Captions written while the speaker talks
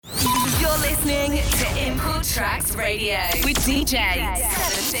You're listening to Import Tracks Radio with DJ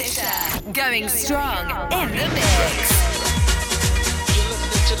Seven Fisher. Going strong in the mix. You're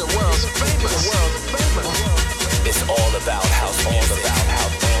listening to the world's famous. It's all about house music.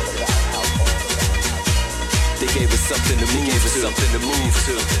 They gave us something to move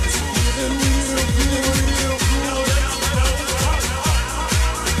to.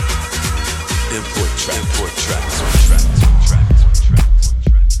 Import tracks.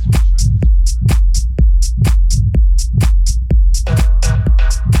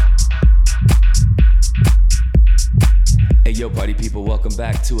 Hey yo party people, welcome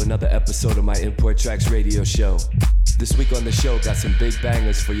back to another episode of my Import Tracks radio show. This week on the show, got some big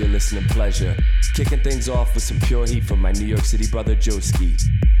bangers for your listening pleasure. Kicking things off with some pure heat from my New York City brother Joski.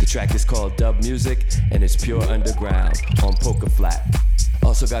 The track is called Dub Music and it's pure underground on Poker Flat.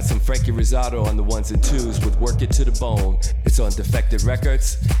 Also got some Frankie Rizzato on the ones and twos with Work It to the Bone. It's on Defected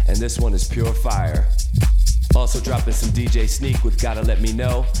Records and this one is pure fire. Also dropping some DJ Sneak with Gotta Let Me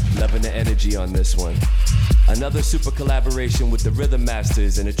Know. Loving the energy on this one. Another super collaboration with the Rhythm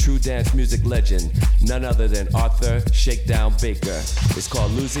Masters and a true dance music legend, none other than Arthur Shakedown Baker. It's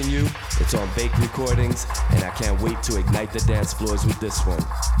called Losing You, it's on Bake Recordings, and I can't wait to ignite the dance floors with this one.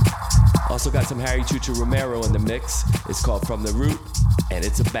 Also got some Harry Chuchu Romero in the mix, it's called From the Root, and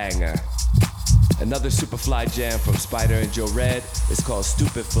it's a banger. Another Superfly jam from Spider and Joe Red, it's called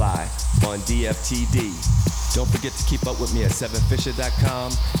Stupid Fly on DFTD. Don't forget to keep up with me at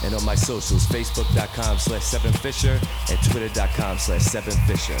 7fisher.com and on my socials, facebook.com/7fisher and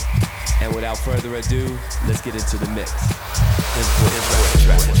twitter.com/7fisher. And without further ado, let's get into the mix.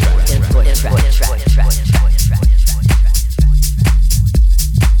 Import track.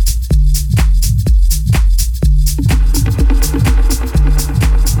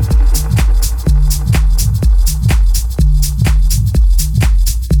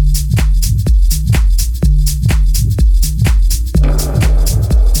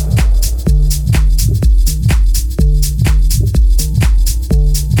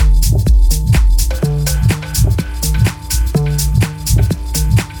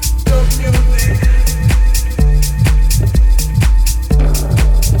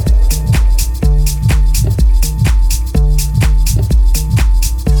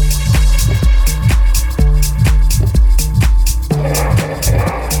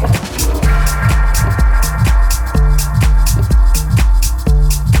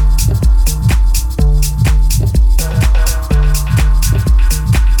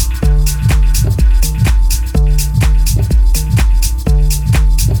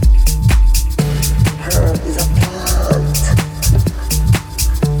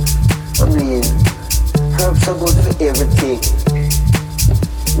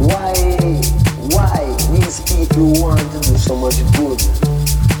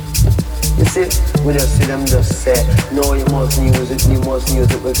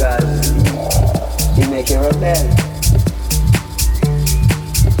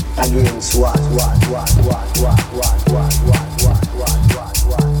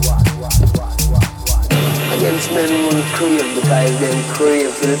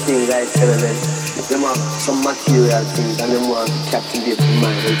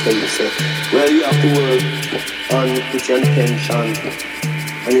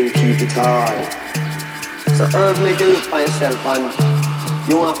 And then keep it hard. So make you look for yourself and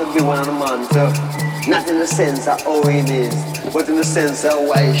you want to be one of the man. So not in the sense of how it is, but in the sense of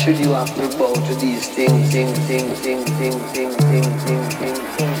why should you have to bow to these things.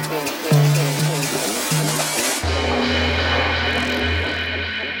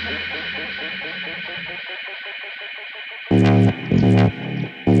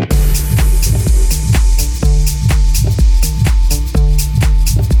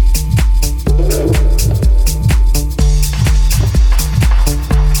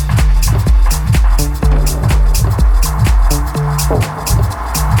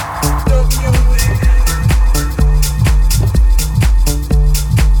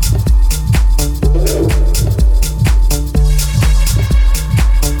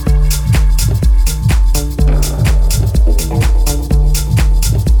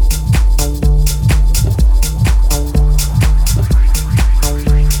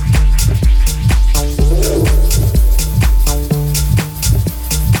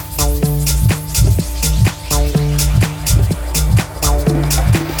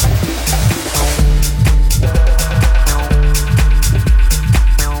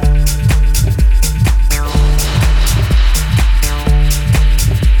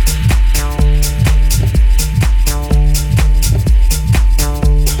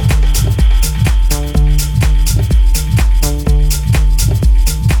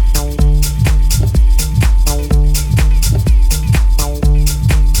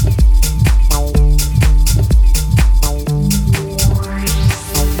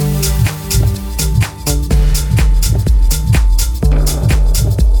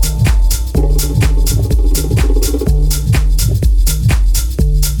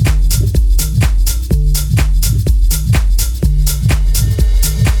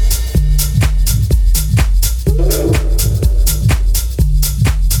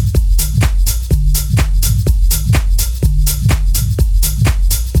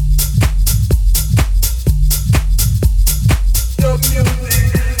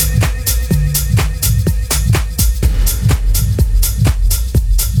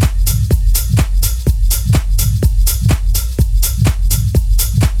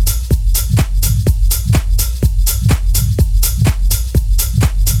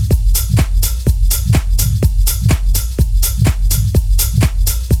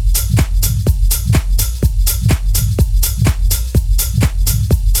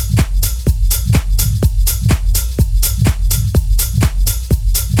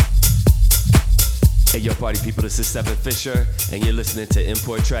 people, this is Seven Fisher, and you're listening to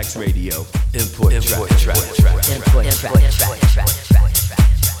Import Tracks Radio. Import Tracks.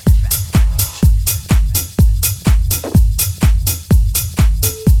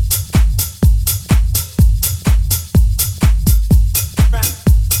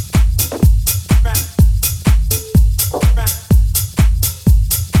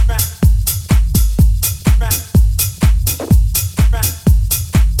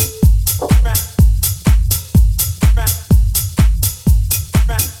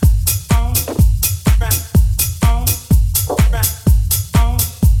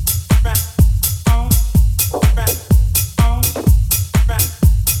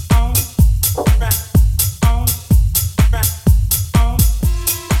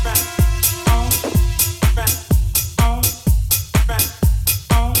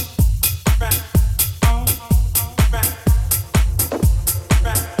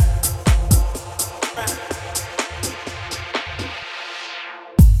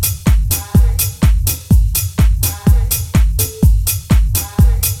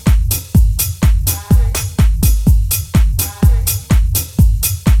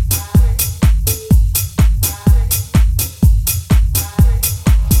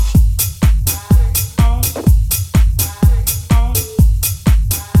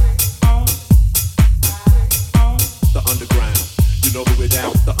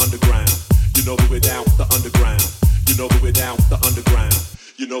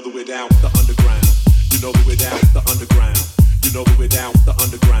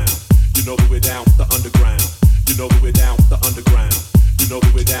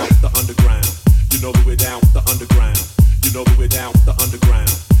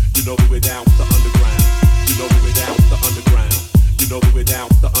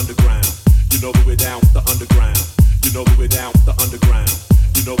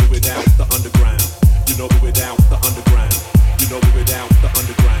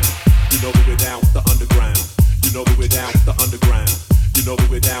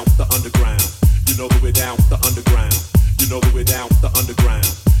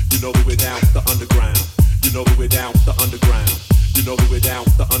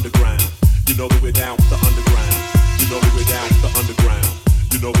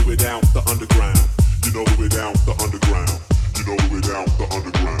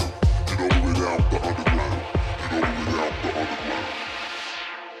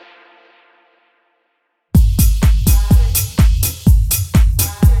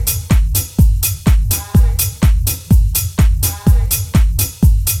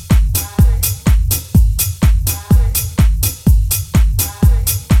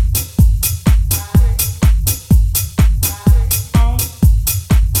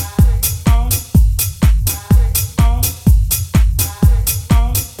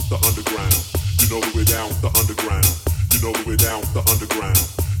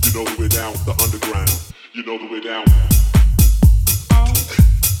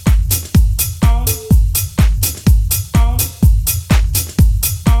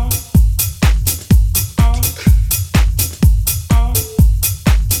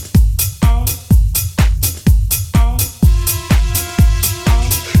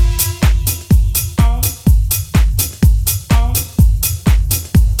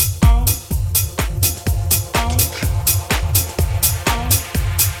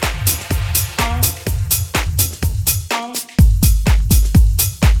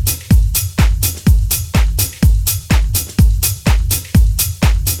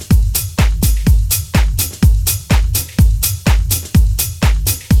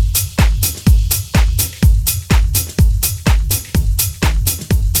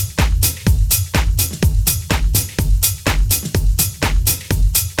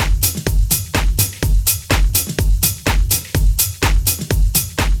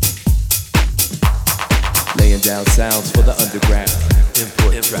 Down sounds for the underground.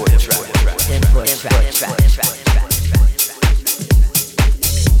 Import track.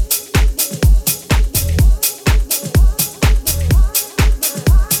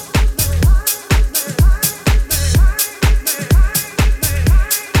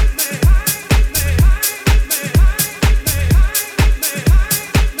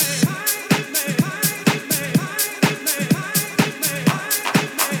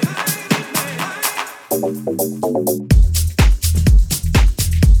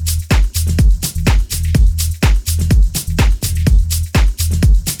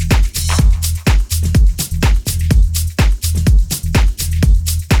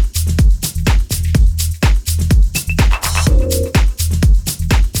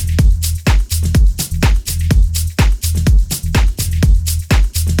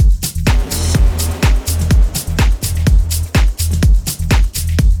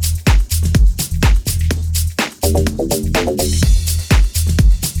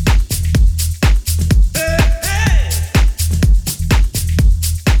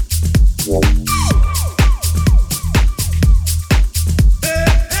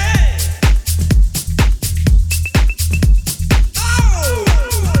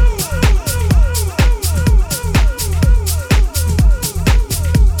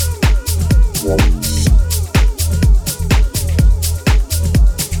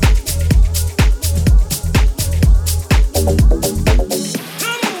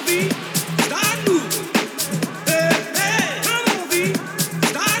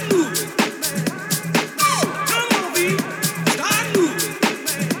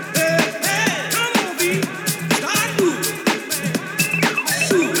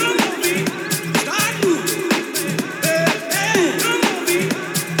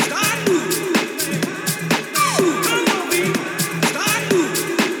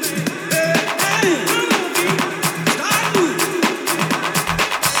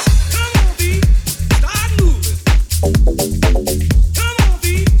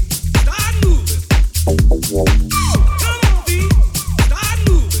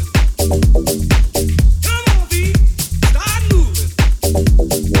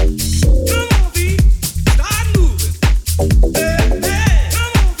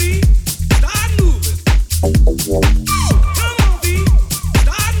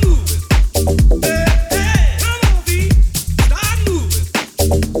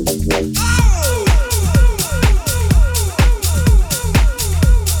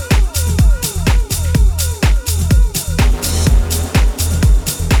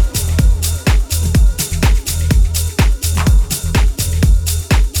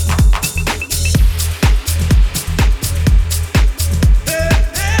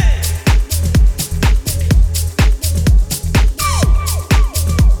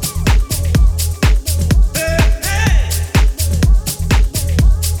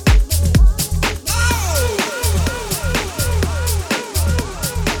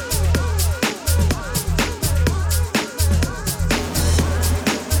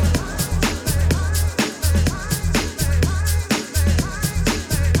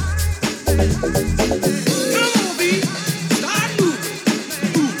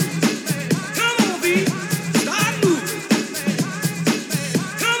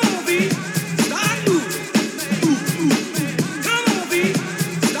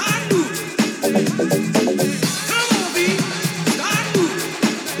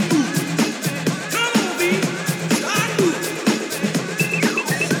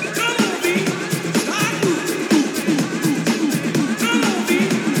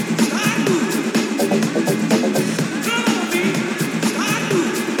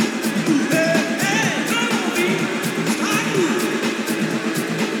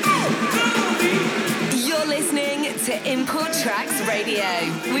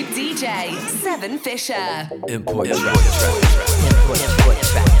 Fisher. Import track.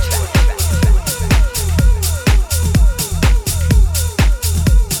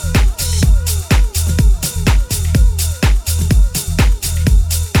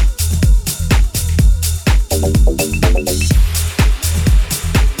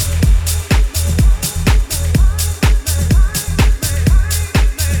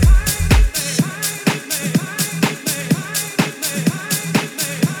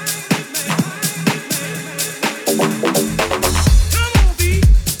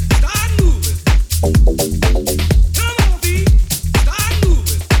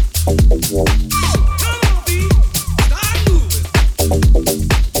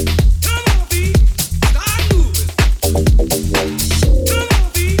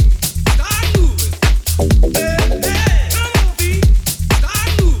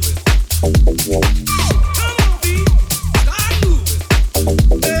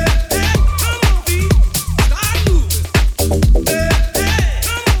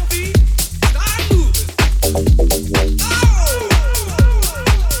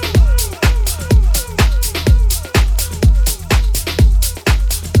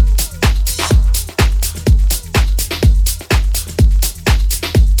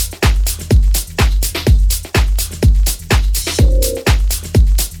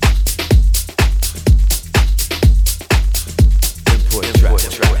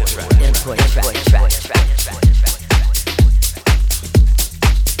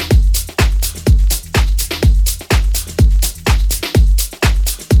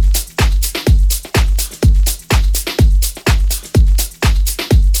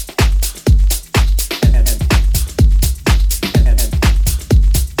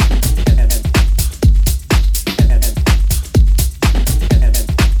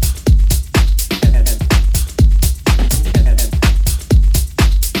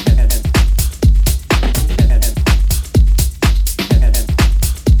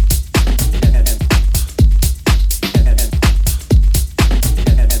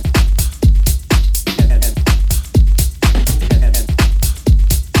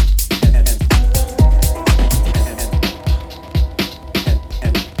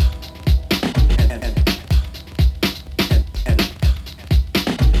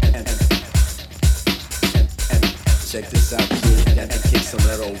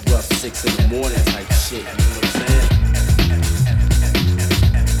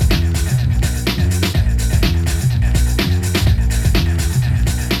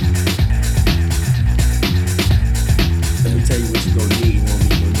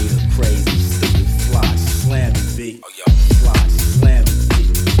 Slam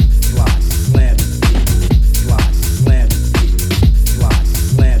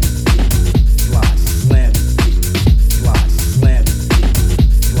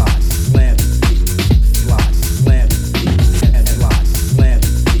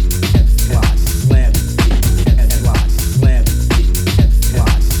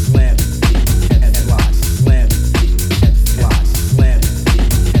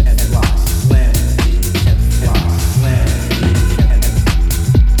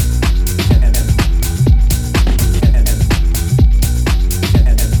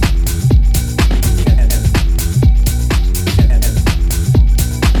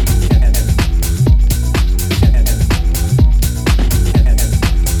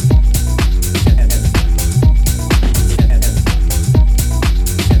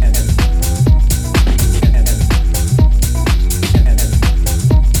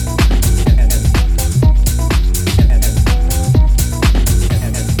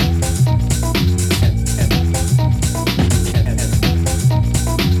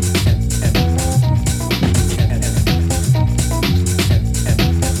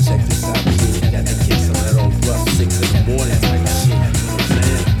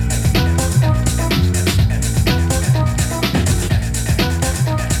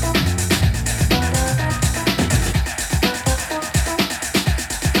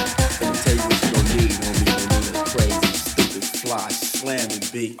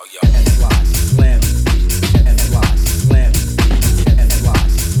beat. And fly, slam, and fly, slam, and fly, slam, and fly,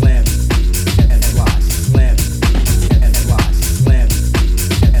 slam, and fly, slam, and fly, slam, and fly, slam,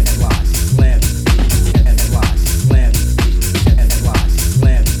 and fly, slam, and fly, slam, and fly, slam, and fly, slam, and fly,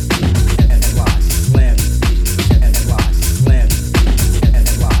 slam, and fly, slam, and fly, slam, and fly, slam, fly,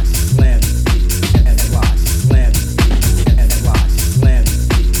 slam.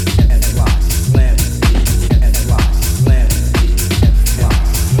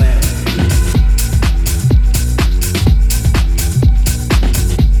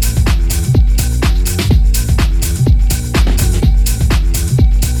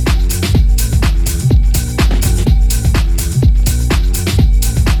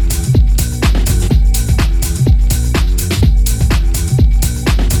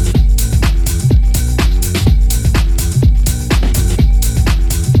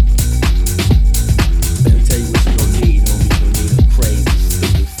 Let me tell you what you gon' need, homie. You gon' need a crazy,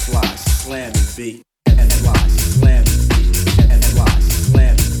 stupid, fly, slamming beat. And fly, slam, and fly,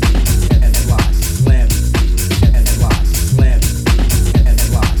 slam, and fly, slam, and fly, slam, and fly, slam, and fly, slam, and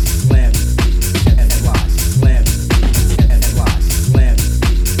fly, slam, and fly, slam, and fly, slam, fly, slam,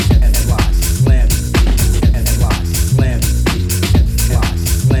 and fly, slam, fly, slam, and fly, slam.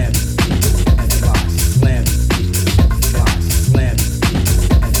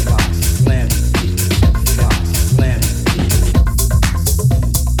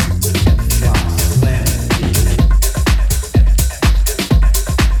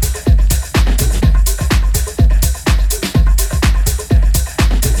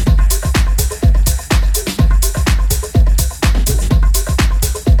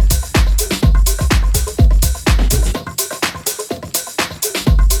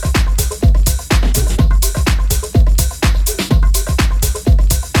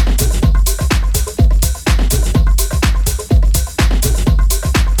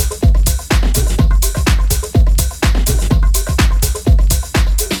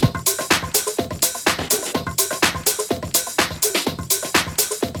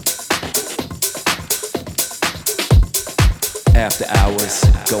 After hours,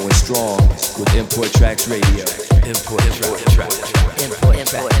 going strong with Import Tracks Radio. Import Tracks.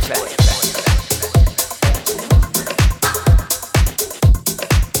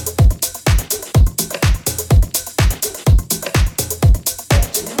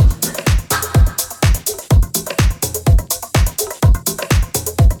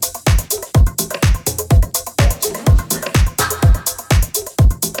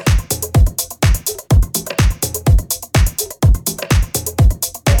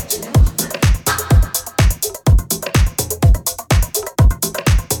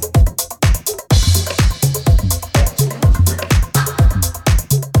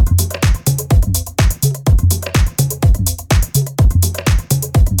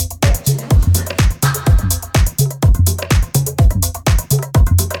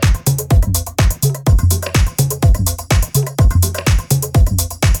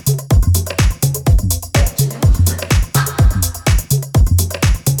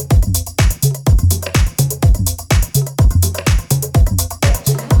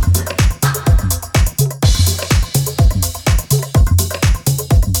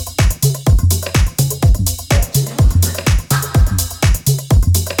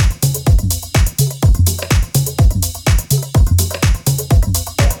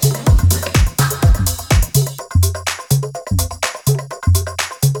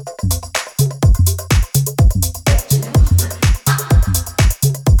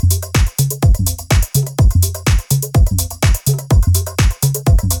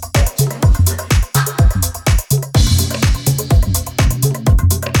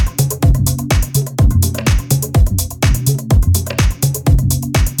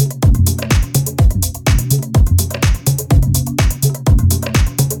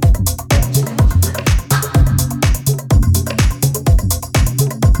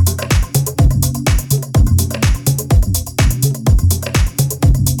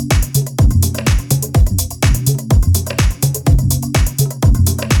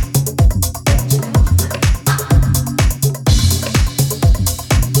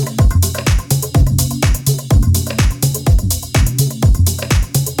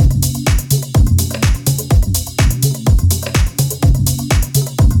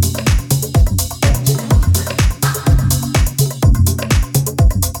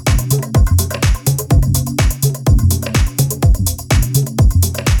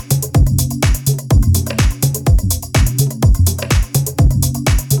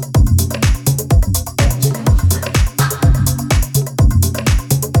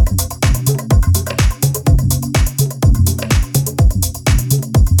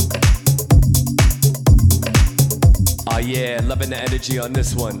 loving the energy on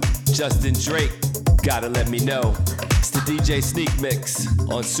this one. Justin Drake, Gotta Let Me Know. It's the DJ Sneak Mix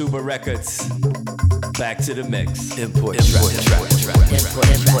on Suba Records. Back to the mix. Import track.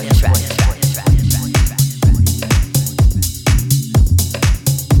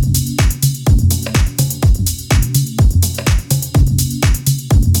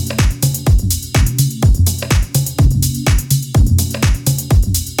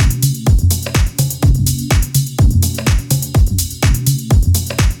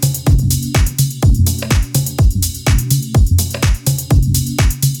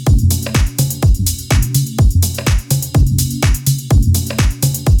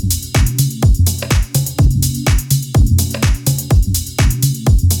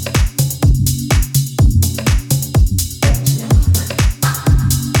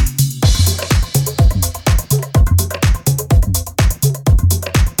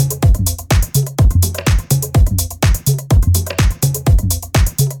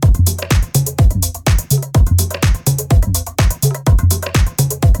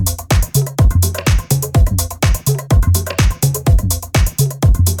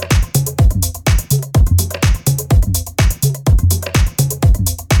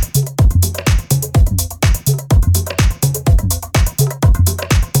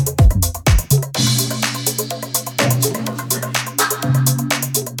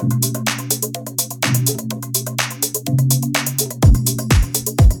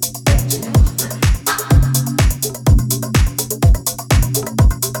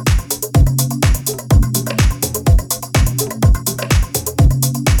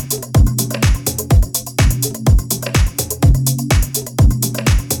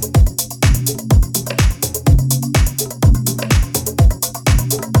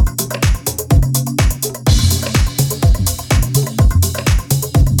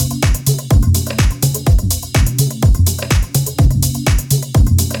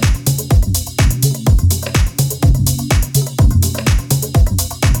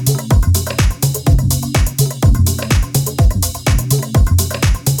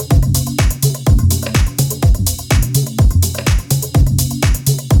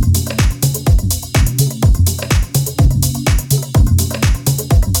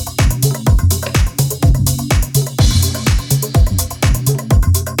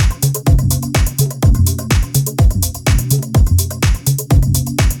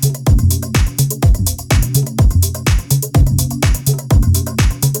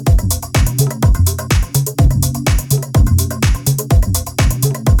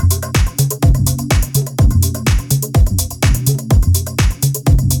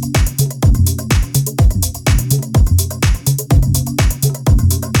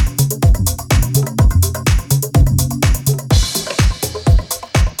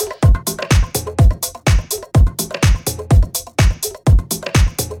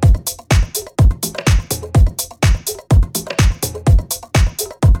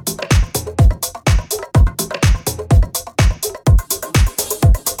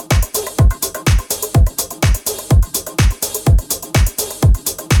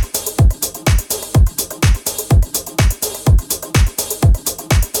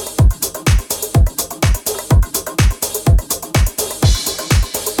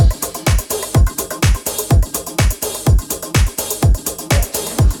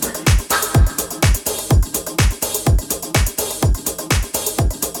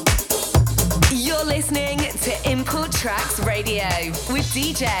 with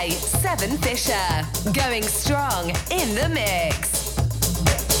DJ Seven Fisher. Going strong in the mix.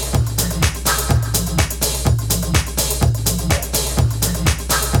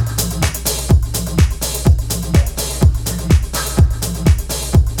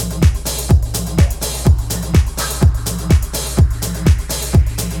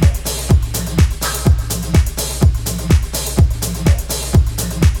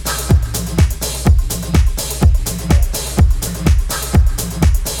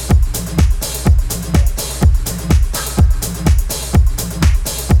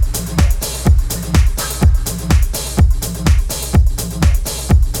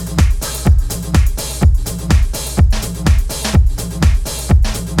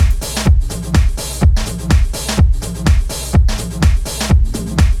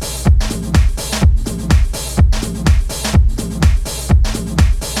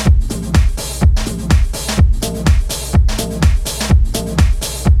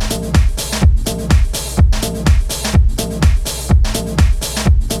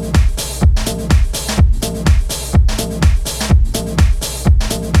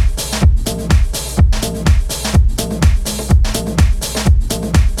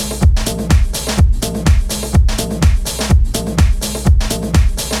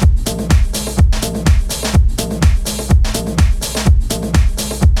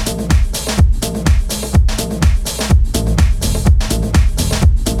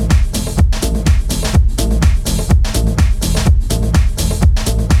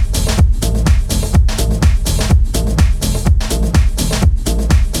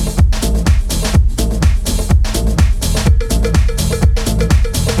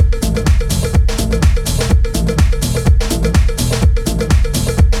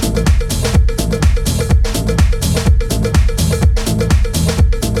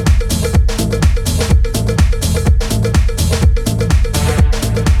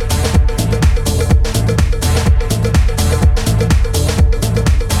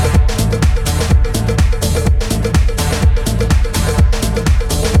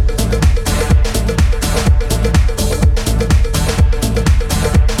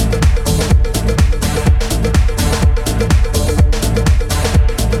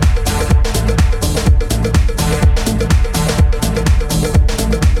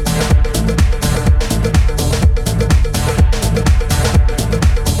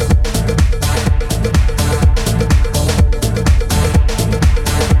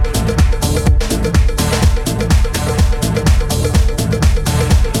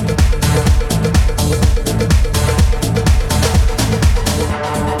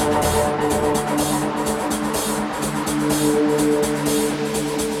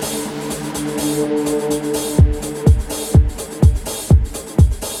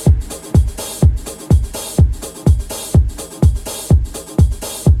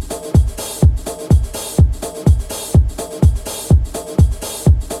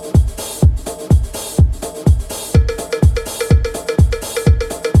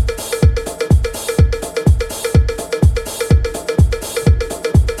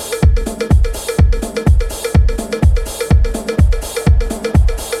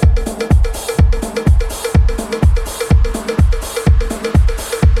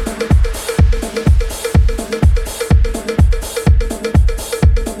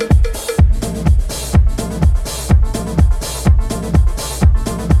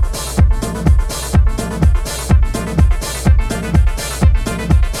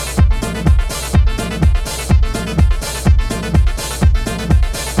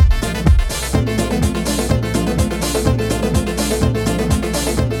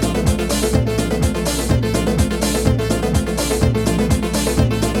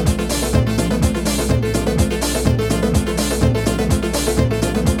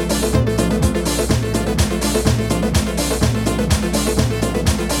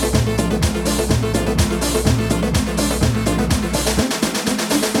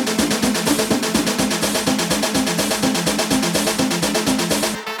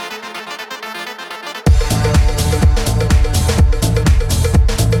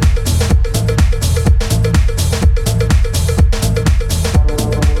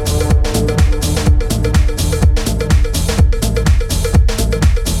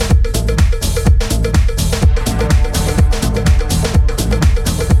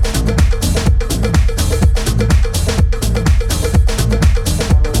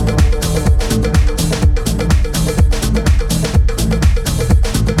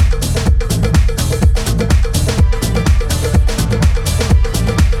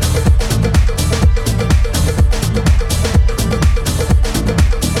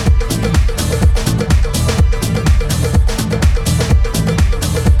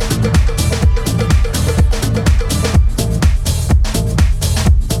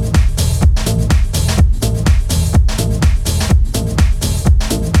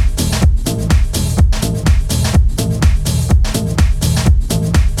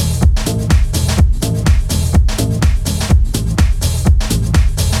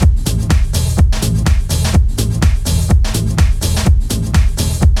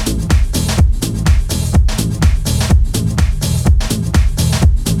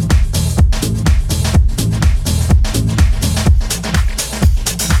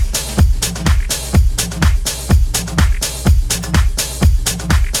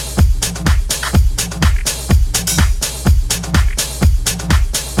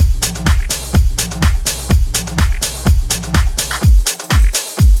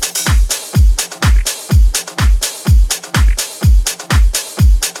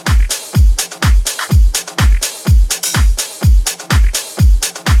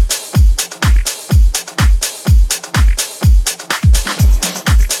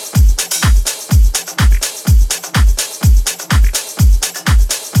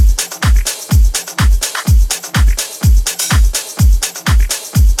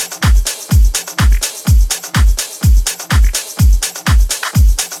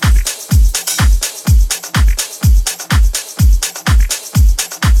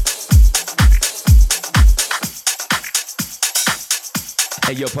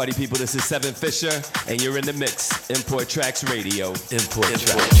 Hey yo, party people, this is Seven Fisher, and you're in the mix. Import Tracks Radio. Import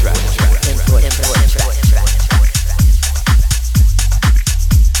Tracks.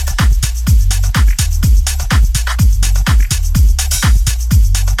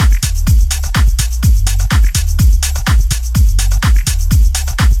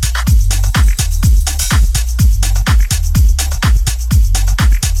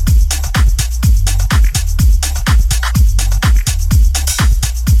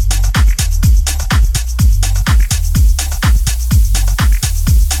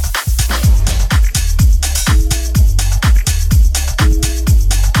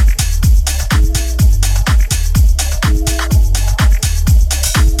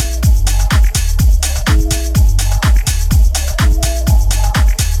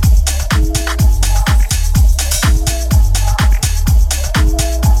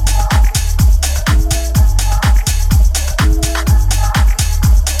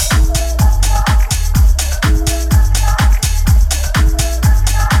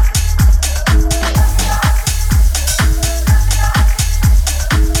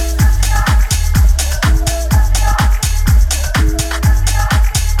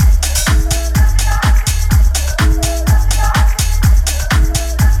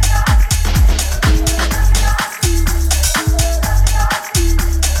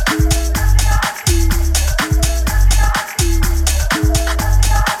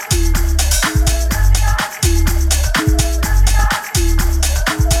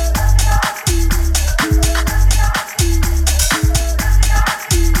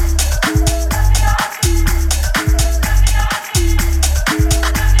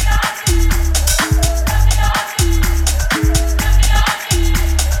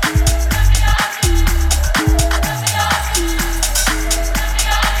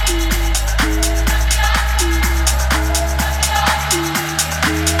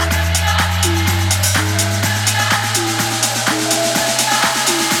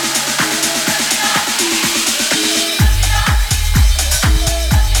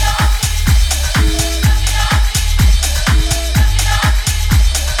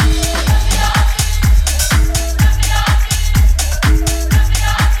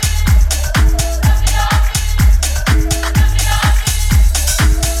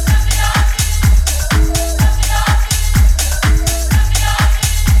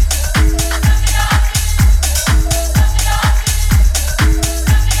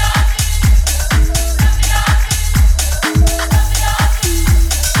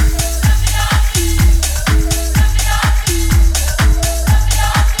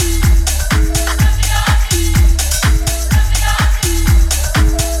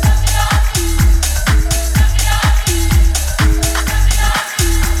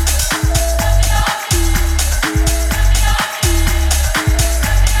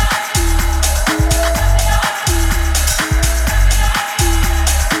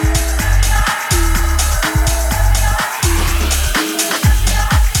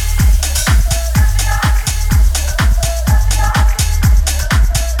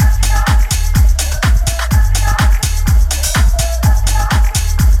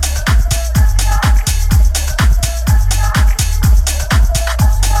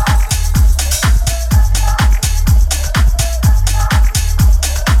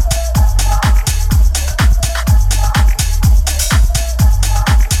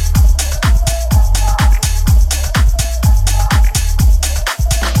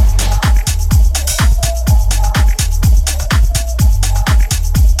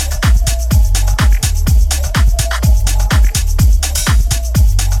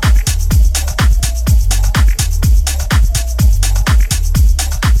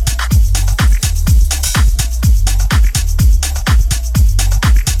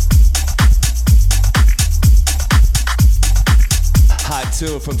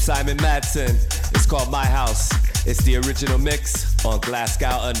 tune from Simon Madsen. It's called My House. It's the original mix on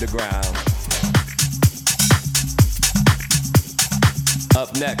Glasgow Underground.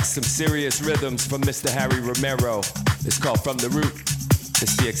 Up next, some serious rhythms from Mr. Harry Romero. It's called From the Root.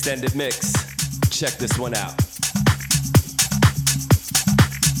 It's the extended mix. Check this one out.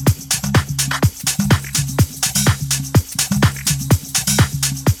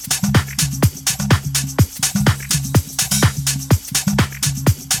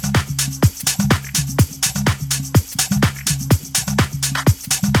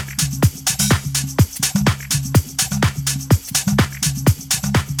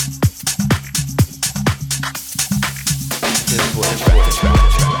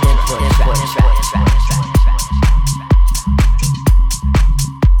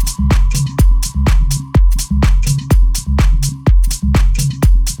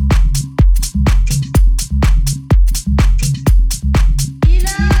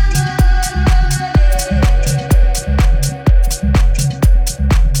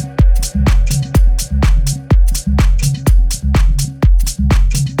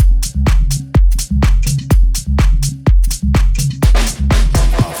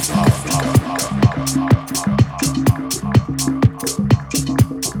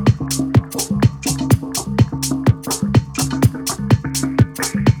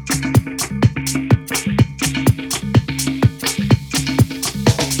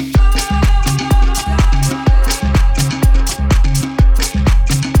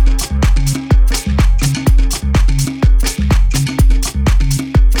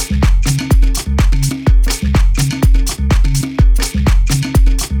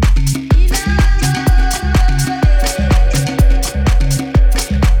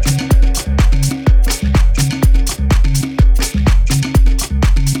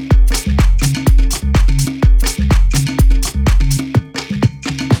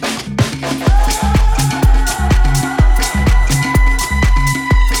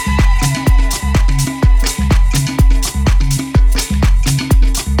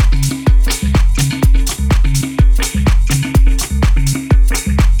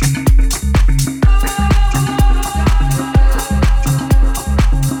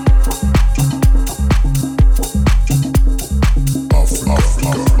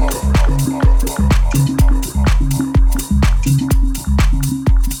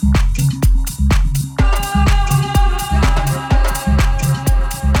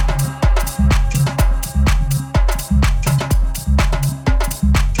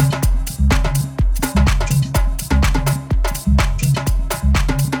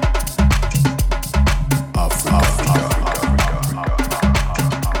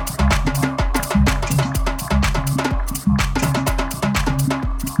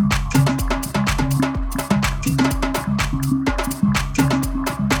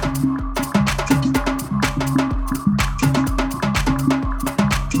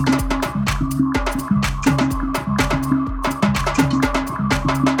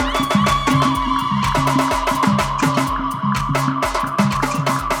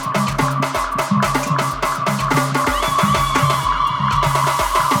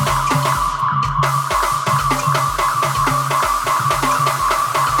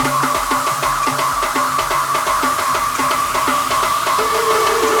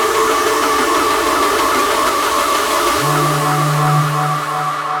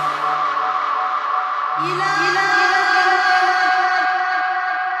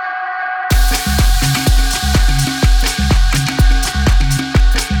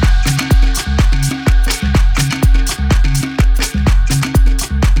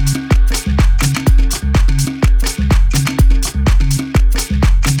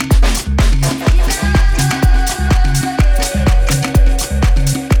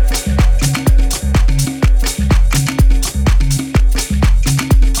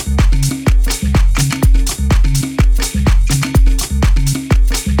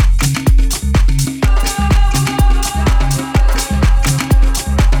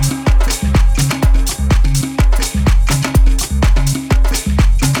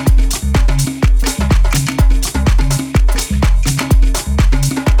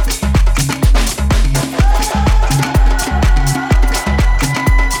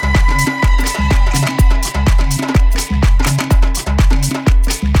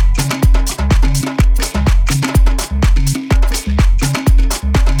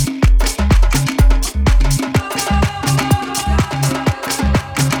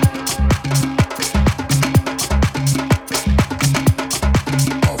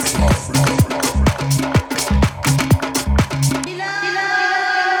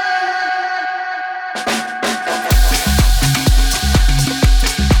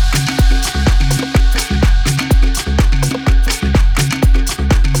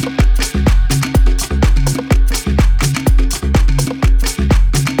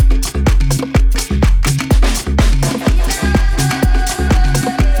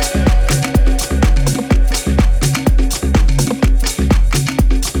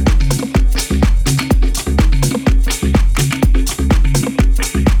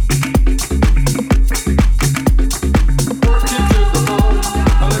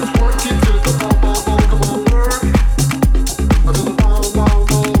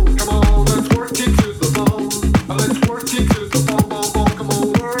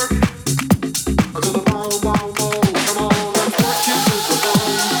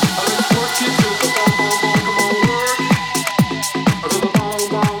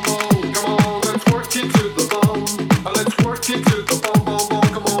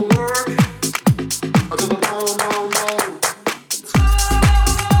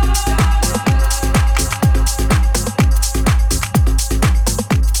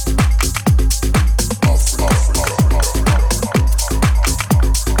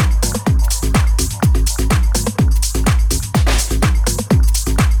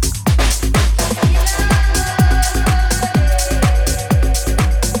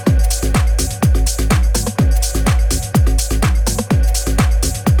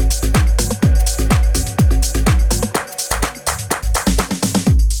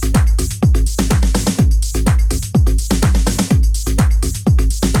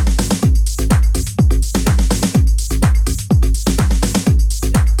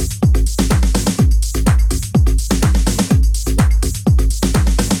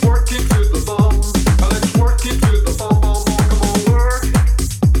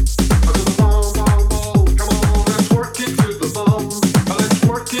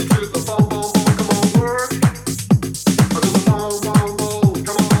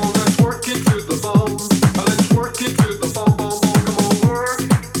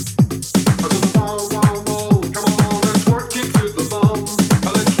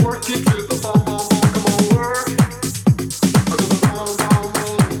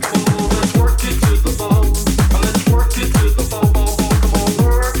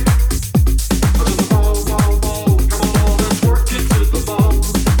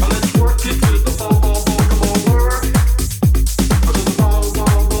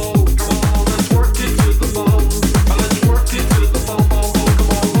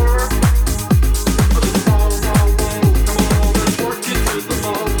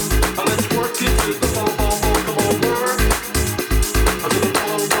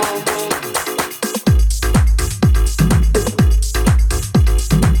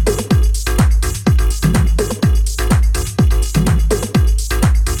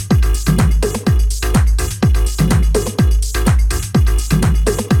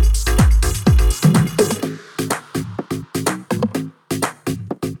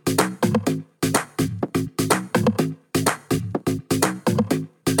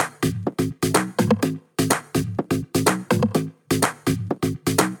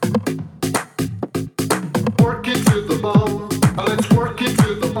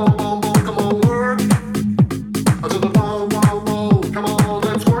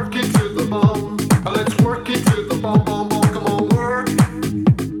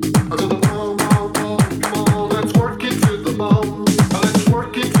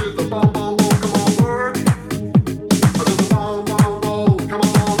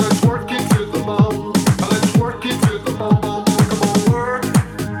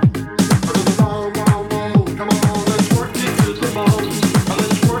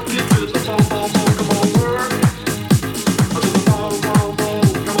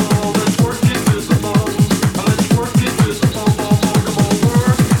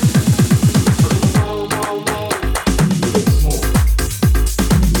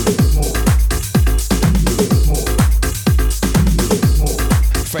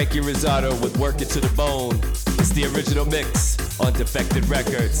 Daughter with Work It to the Bone. It's the original mix on Defected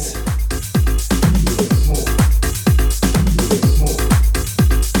Records.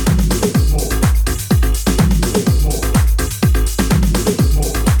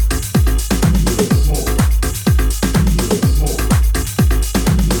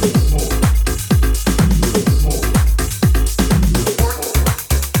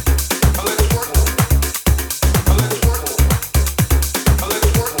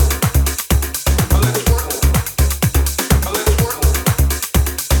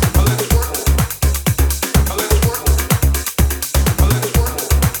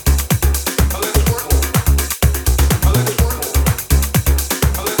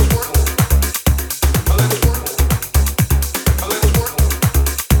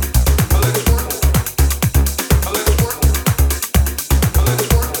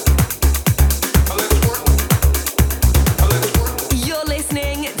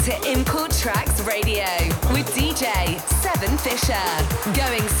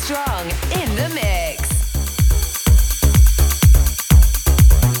 Going strong in the mix.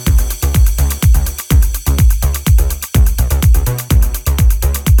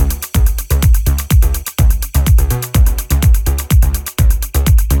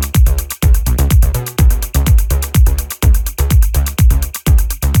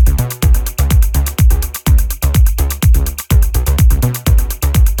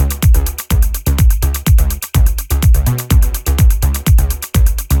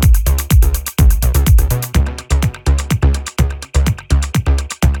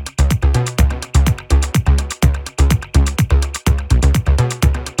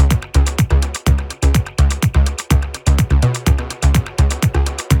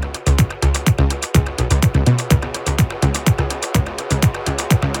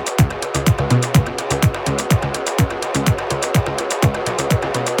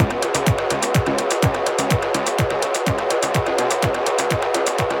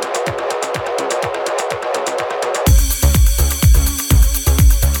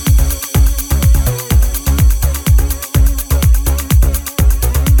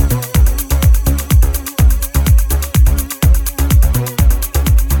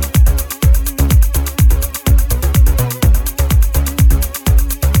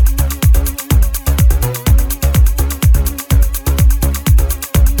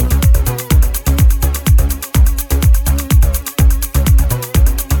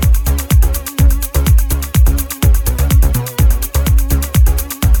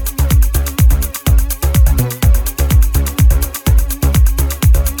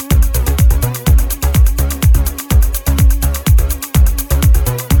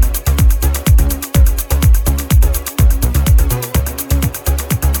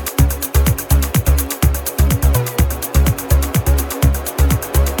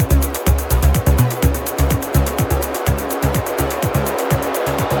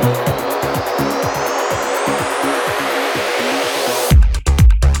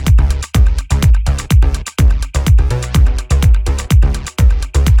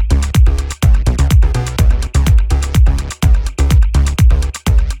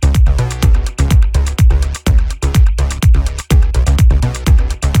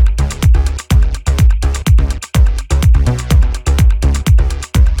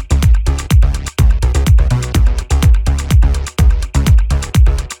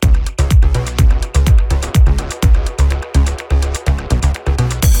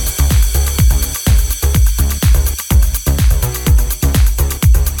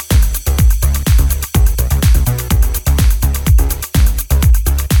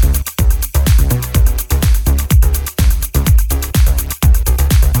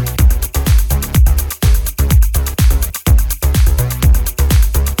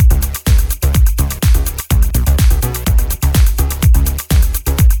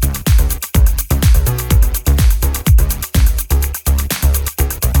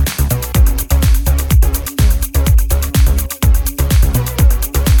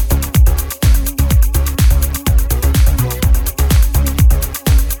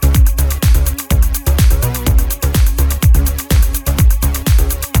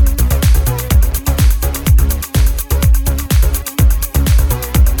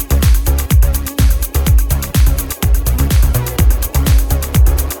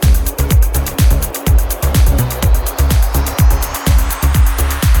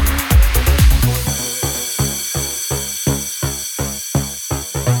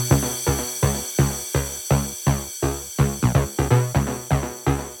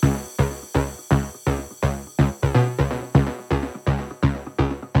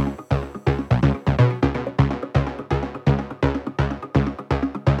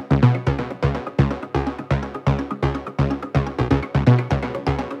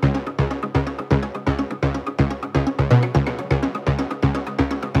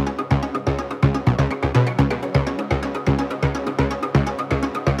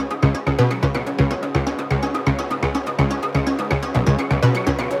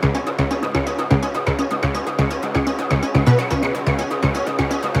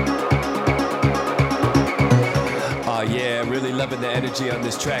 energy on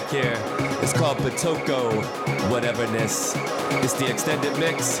this track here. It's called Patoko Whateverness. It's the extended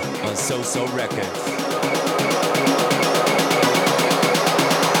mix on So Records.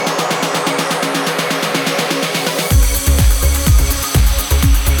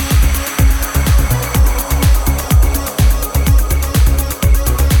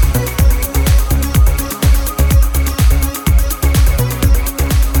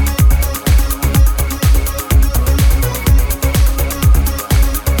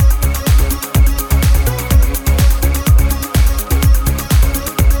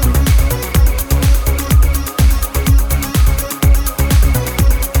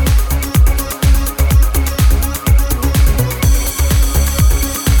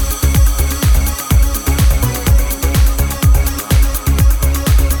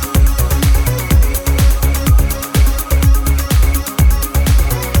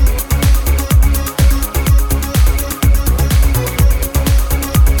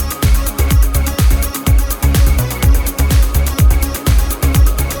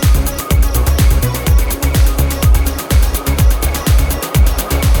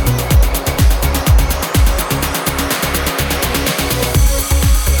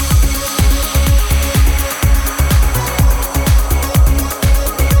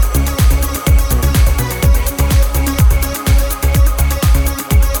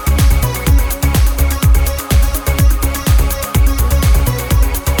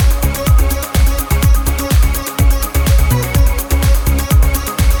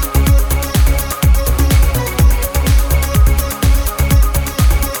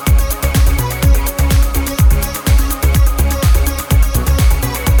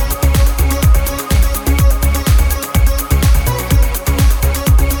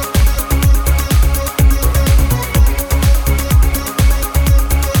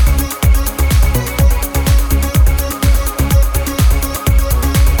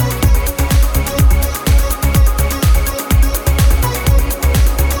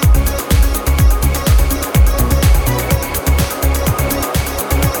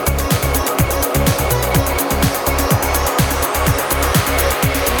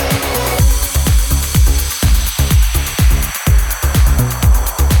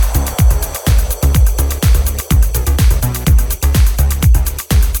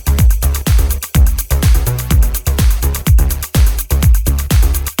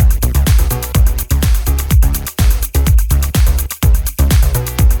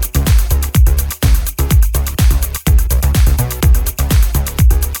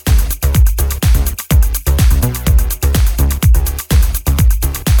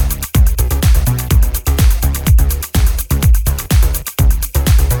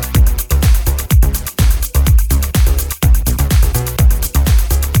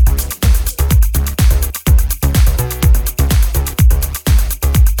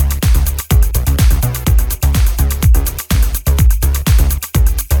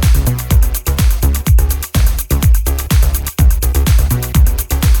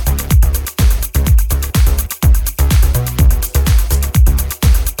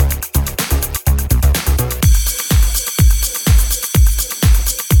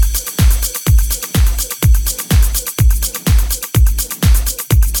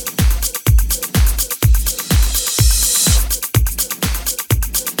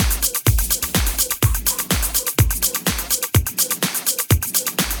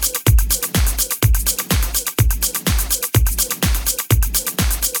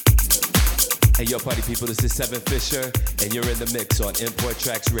 Hey, yo, party people, this is Seven Fisher, and you're in the mix on Import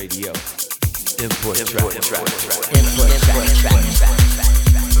Tracks Radio. Import Tracks.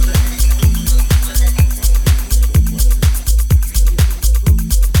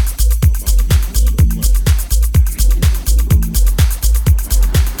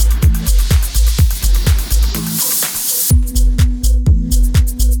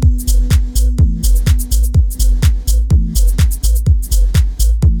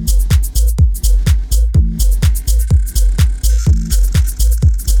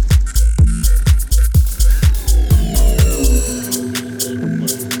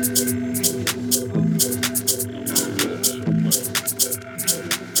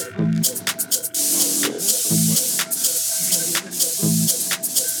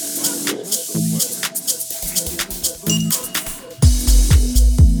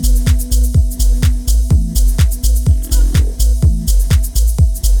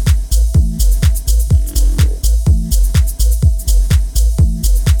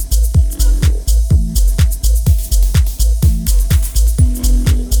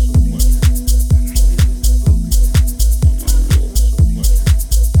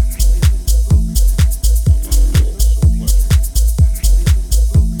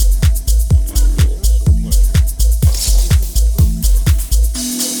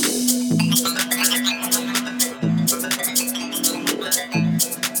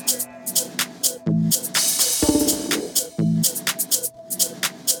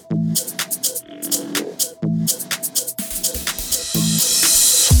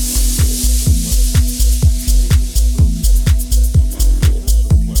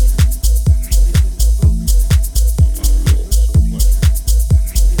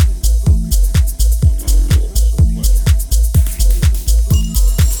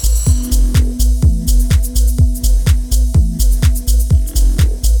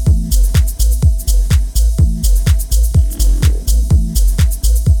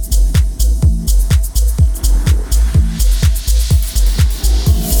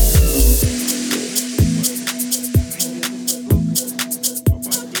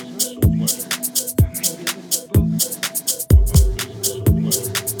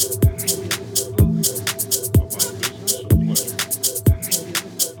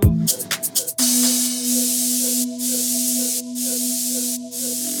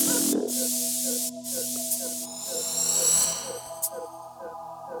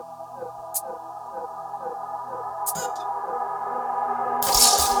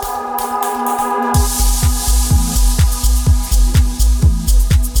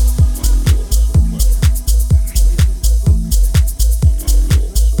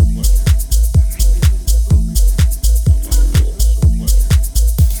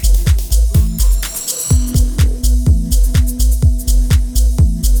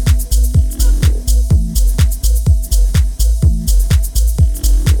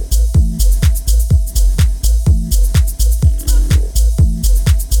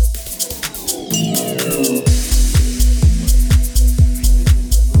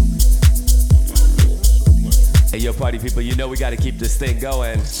 Hey, yo, party people, you know we gotta keep this thing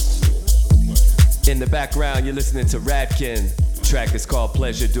going. In the background, you're listening to Radkin. Track is called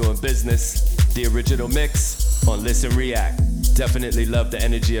Pleasure Doing Business. The original mix on Listen React. Definitely love the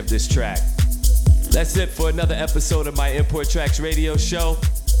energy of this track. That's it for another episode of my Import Tracks radio show.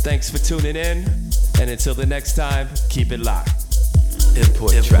 Thanks for tuning in. And until the next time, keep it locked.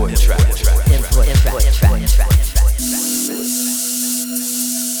 Import Tracks.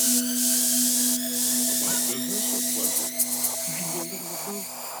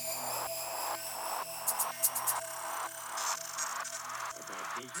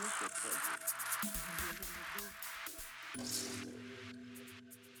 Business or pleasure?